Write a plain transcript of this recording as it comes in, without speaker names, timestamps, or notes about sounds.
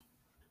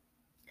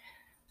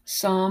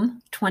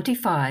Psalm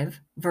 25,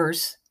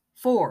 verse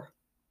 4.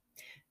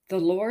 The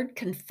Lord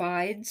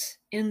confides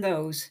in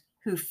those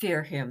who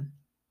fear him.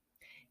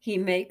 He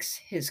makes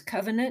his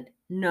covenant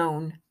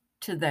known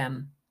to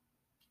them.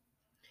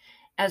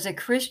 As a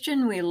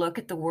Christian, we look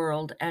at the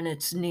world and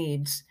its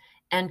needs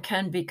and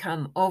can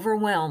become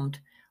overwhelmed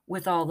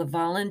with all the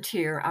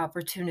volunteer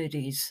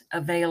opportunities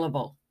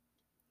available.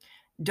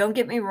 Don't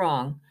get me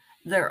wrong,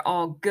 they're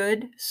all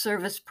good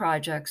service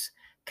projects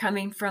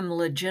coming from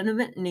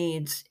legitimate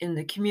needs in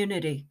the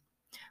community.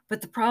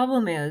 But the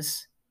problem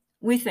is,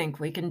 we think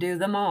we can do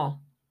them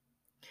all.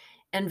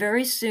 And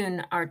very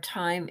soon, our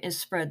time is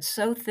spread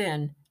so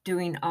thin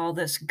doing all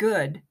this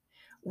good,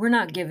 we're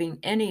not giving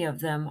any of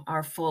them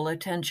our full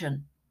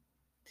attention.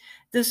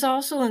 This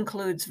also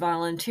includes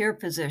volunteer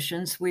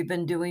positions we've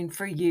been doing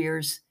for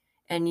years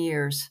and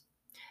years.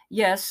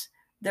 Yes,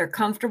 they're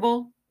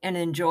comfortable and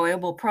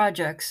enjoyable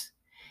projects.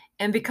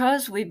 And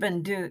because we've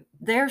been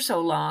there so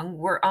long,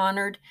 we're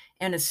honored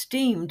and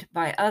esteemed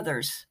by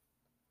others.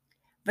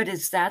 But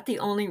is that the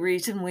only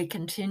reason we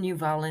continue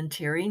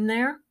volunteering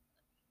there?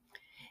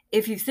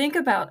 If you think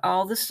about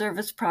all the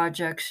service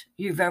projects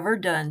you've ever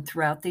done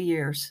throughout the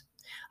years,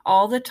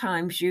 all the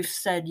times you've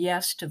said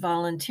yes to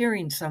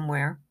volunteering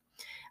somewhere,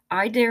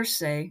 I dare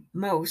say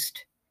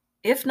most,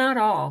 if not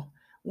all,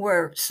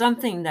 were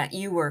something that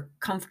you were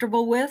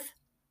comfortable with,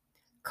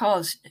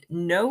 caused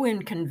no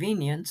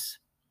inconvenience,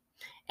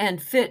 and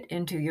fit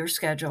into your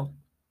schedule.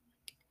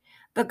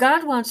 But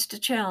God wants to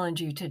challenge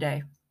you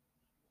today.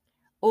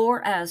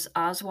 Or as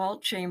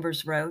Oswald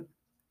Chambers wrote,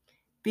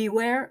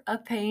 beware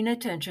of paying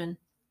attention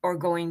or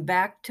going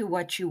back to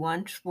what you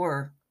once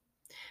were,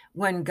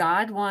 when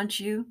God wants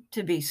you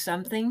to be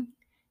something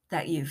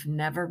that you've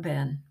never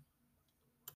been.